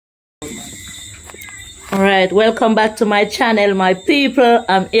Alright, welcome back to my channel, my people.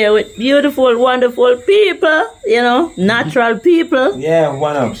 I'm here with beautiful, wonderful people, you know, natural people. Yeah,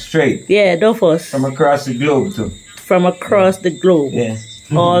 one up, straight. Yeah, Duffus. From across the globe, too. From across the globe. Yeah.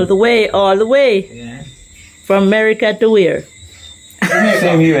 All the way, all the way. Yeah. From America to where?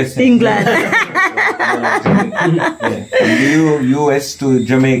 Same US. England. Yeah. From the US to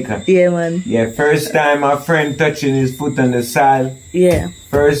Jamaica. Yeah, man. Yeah, first time our friend touching his foot on the soil. Yeah.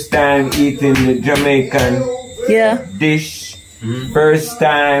 First time eating the Jamaican dish. First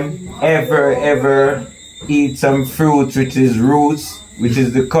time ever eat some fruits, which is roots, which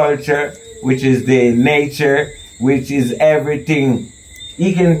is the culture, which is the nature, which is everything.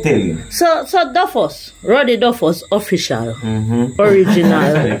 He can tell you. So Duffus, Roddy Duffus, official,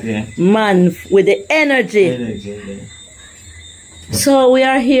 original man with the energy. So we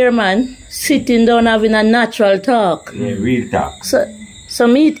are here, man, sitting down having a natural talk. Yeah, real talk. So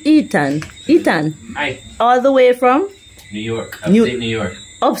meet Ethan. Ethan. Hi. All the way from? New York, upstate New York.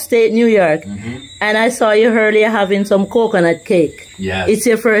 Upstate New York. And I saw you earlier having some coconut cake. Yeah. It's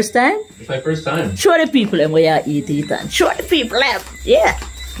your first time? It's my first time. Show the people them where you eat, Ethan. Show the people them. Yeah.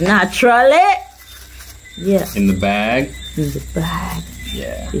 Naturally. Yeah. In the bag. In the bag.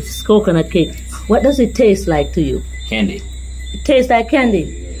 Yeah. It's coconut cake. What does it taste like to you? Candy. It tastes like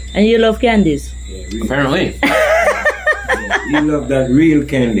candy. And you love candies? Apparently. You love that real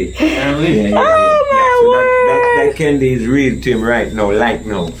candy. Apparently. Yeah. That candy is real to him right now, like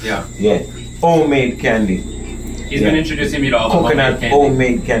now. Yeah. Yeah. Homemade candy. He's been introducing me to all the coconut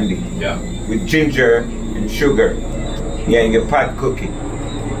homemade candy. Yeah. With ginger and sugar. Yeah, and your pot cookie.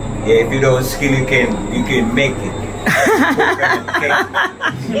 Yeah, if you don't skill, you can make it.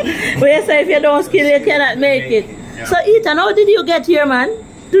 Well, you say if you don't skill, you cannot make it. Yeah. So Ethan, how did you get here, man?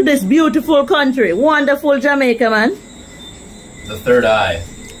 To this beautiful country, wonderful Jamaica, man. The third eye.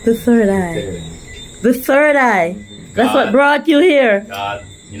 The third eye. The third eye. That's what brought you here. God,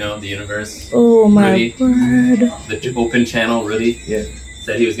 you know, the universe. Oh my Rudy, word. the open channel, Rudy. Yeah.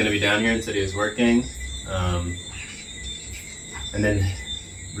 Said he was going to be down here and said he was working. And then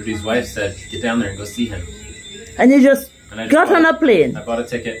Rudy's wife said, get down there and go see him. And you just And I got on a plane? I bought a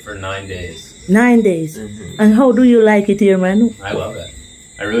ticket for 9 days. 9 days. And how do you like it here, man? I love it.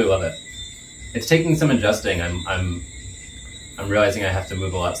 I really love it. It's taking some adjusting. I'm realizing I have to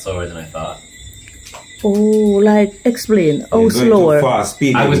move a lot slower than I thought. Oh, like, explain. Oh, You're going slower. too fast,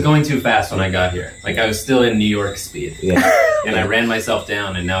 speed. I was going too fast when I got here. Like, I was still in New York speed. Yeah. And I ran myself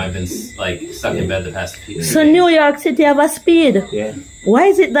down, and now I've been, like, stuck in bed the past few days. So New York City have a speed. Yeah. Why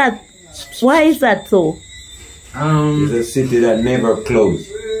is it that? Why is that so? It's a city that never closed.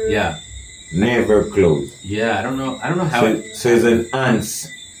 Yeah. Never closed. Yeah, I don't know how So it's an ants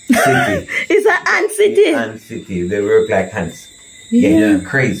city. It's an ant city. Ant city. They work like ants. Yeah.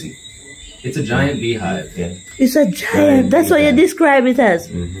 Crazy. it's a giant beehive. Yeah. It's a giant. That's what you describe it as.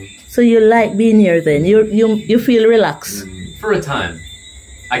 So you like being here then? You feel relaxed? For a time.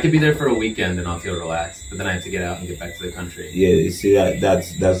 I could be there for a weekend and I'll feel relaxed, but then I have to get out and get back to the country. Yeah, you see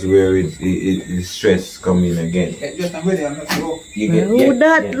that's where the stress come in again. That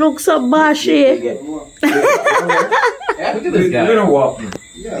looks so bashy. Look at this guy. We're gonna walk.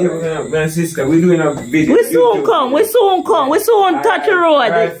 Yeah, we're gonna sister. We're doing a video. We soon come. We soon touch the road.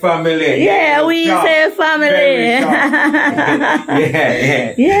 Right, family. Yeah, we say family.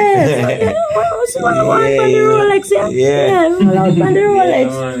 Yeah. Yes. On the Rolex, yeah. On the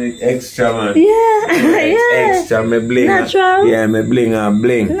Rolex. Extra man. Yeah. Extra me bling. Natural. Yeah, me bling and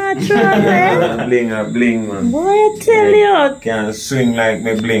bling. Natural, man. Bling and bling, man. Boy, I tell you. Can't swing like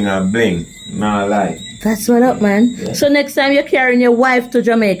me bling and bling. Nah, lie. That's what up, man. Yeah. So next time you're carrying your wife to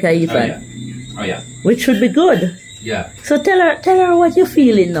Jamaica, Ethan. Oh yeah. Which should be good. Yeah. So tell her what you're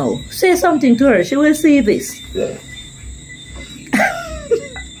feeling now. Say something to her. She will see this. Yeah.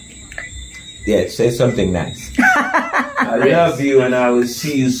 Yeah, say something nice. I love you and I will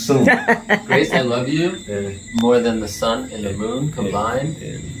see you soon. Grace, I love you more than the sun and the moon combined.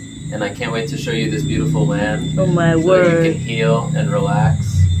 And I can't wait to show you this beautiful land. Oh my so word. that you can heal and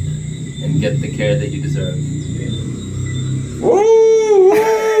relax and get the care that you deserve.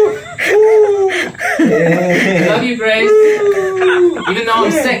 I love you, Grace. Even though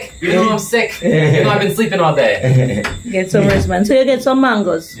I'm sick. Even though I've been sleeping all day. Get some rest, man. So you get some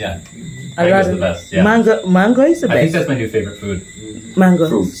mangoes. Yeah. Mango's the best. Yeah. Mango is the best. I think that's my new favorite food. Mango.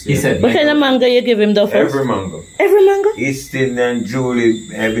 Fruits. He said. What kind of mango you give him, Duffus? Every mango. Every mango? Eastern and Julie,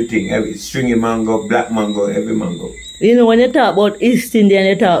 everything. Every stringy mango, black mango, every mango. You know, when you talk about East Indian,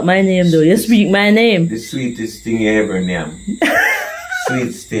 you talk my name, though. You speak my name. The sweetest thing you ever name.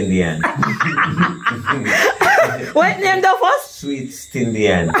 Sweet Indian. What name, Duffus? Sweet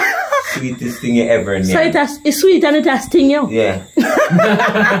Indian. Sweetest thing you ever knew. So it's sweet and it has sting you. Yeah.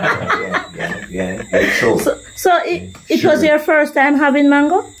 yeah. So it was your first time having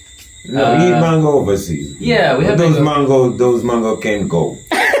mango? No, we eat mango overseas. Yeah, we have those mango can go.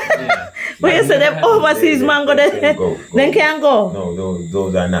 When you say them overseas mango, they can't go. No,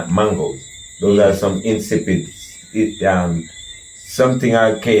 those are not mangoes. Those are some insipid. Something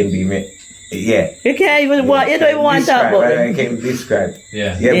I can be made. Yeah. You can't even want. You don't even want to talk about it. I can't describe.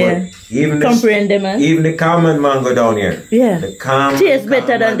 Yeah. But even comprehend them, man. Even the common mango down here. Yeah. The common. Tastes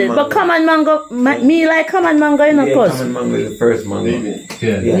better than this. But common mango, me like common mango, you know, cause. Common mango is the first mango.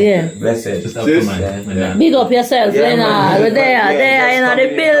 Yeah. Bless it. Just up for mine. Big up yourself, Lena. We're there in the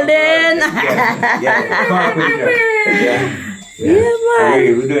building. Yeah,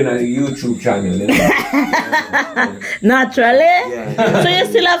 man. We're doing a YouTube channel. Naturally. So you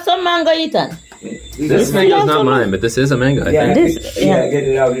still have some mango eaten? This mango's not mine, but this is a mango, I think. Get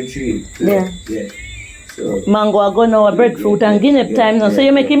it out of the tree. Yeah. So, mango are going to breadfruit and guinea time now. So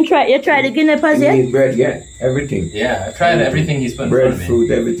you make him try. You try the guinea as yet? Bread, everything. Yeah, I've tried everything he's put in front of me. Breadfruit,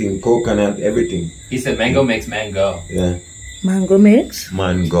 everything, coconut, everything. He said mango makes mango. Yeah. Mango makes?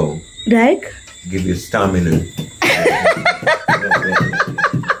 Mango. Like? Give you stamina.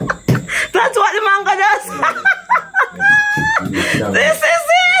 That's what the mango does. This is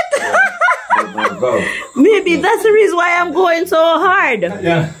it. Maybe that's the reason why I'm going so hard.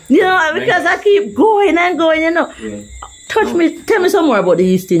 Yeah. You know, because I keep going and going, you know. Yeah. Tell me some more about the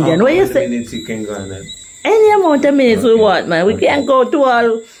East Indian. What you say? Minutes you can go on that. Any amount of minutes we want, man. We can't go to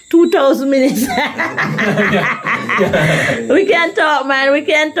all 2,000 minutes. We can't talk, man.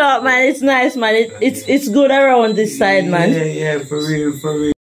 It's nice, man. It's good around this side, man. Yeah, for real.